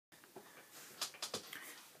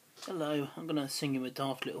Hello, I'm going to sing you a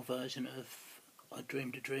daft little version of I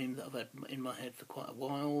Dreamed a Dream that I've had in my head for quite a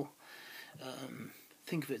while.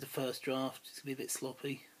 Think of it as the first draft. It's going to be a bit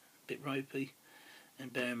sloppy, a bit ropey,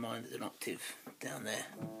 and bear in mind there's an octave down there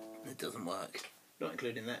that doesn't work. Not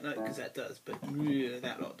including that note, because that does, but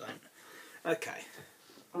that lot don't. Okay.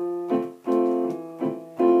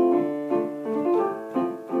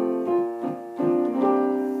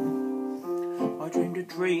 I dreamed a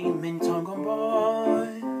dream in time gone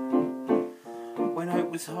by, when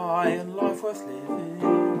hope was high and life worth living.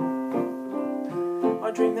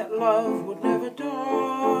 I dreamed that love would never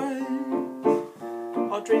die.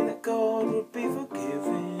 I dreamed that God would be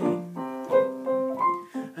forgiving.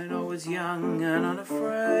 And I was young and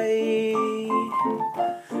unafraid,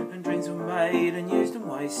 and dreams were made and used and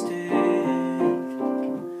wasted.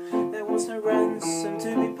 There was no ransom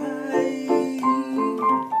to be paid,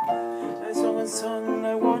 no song and sung,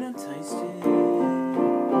 no wine untasted.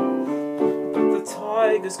 The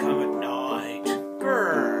tigers come at night,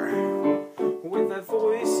 grrr, with their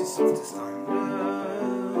voices soft as thunder,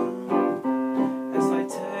 as they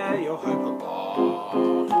tear your hope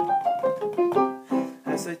apart,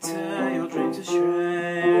 as they tear your dream to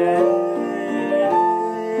shreds.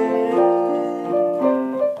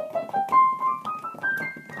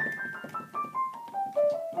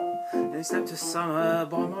 He slept a summer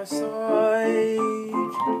by my side.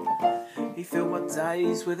 He filled my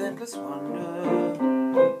days with endless wonder.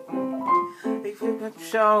 He flipped my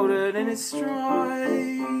shoulder in his stride,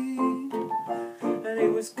 and he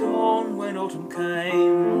was gone when autumn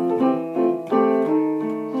came.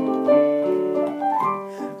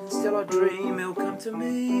 And still I dream he'll come to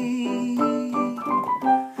me,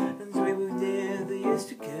 and we will near the years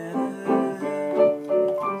together.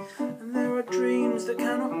 And there are dreams that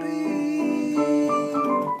cannot be,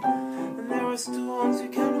 and there are storms we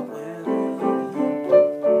cannot weather.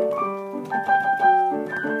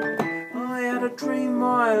 I had a dream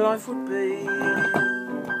my life would be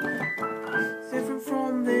different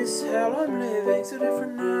from this hell I'm living, so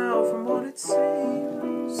different now from what it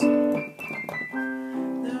seems.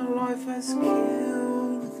 Now life has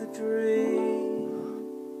killed the dream.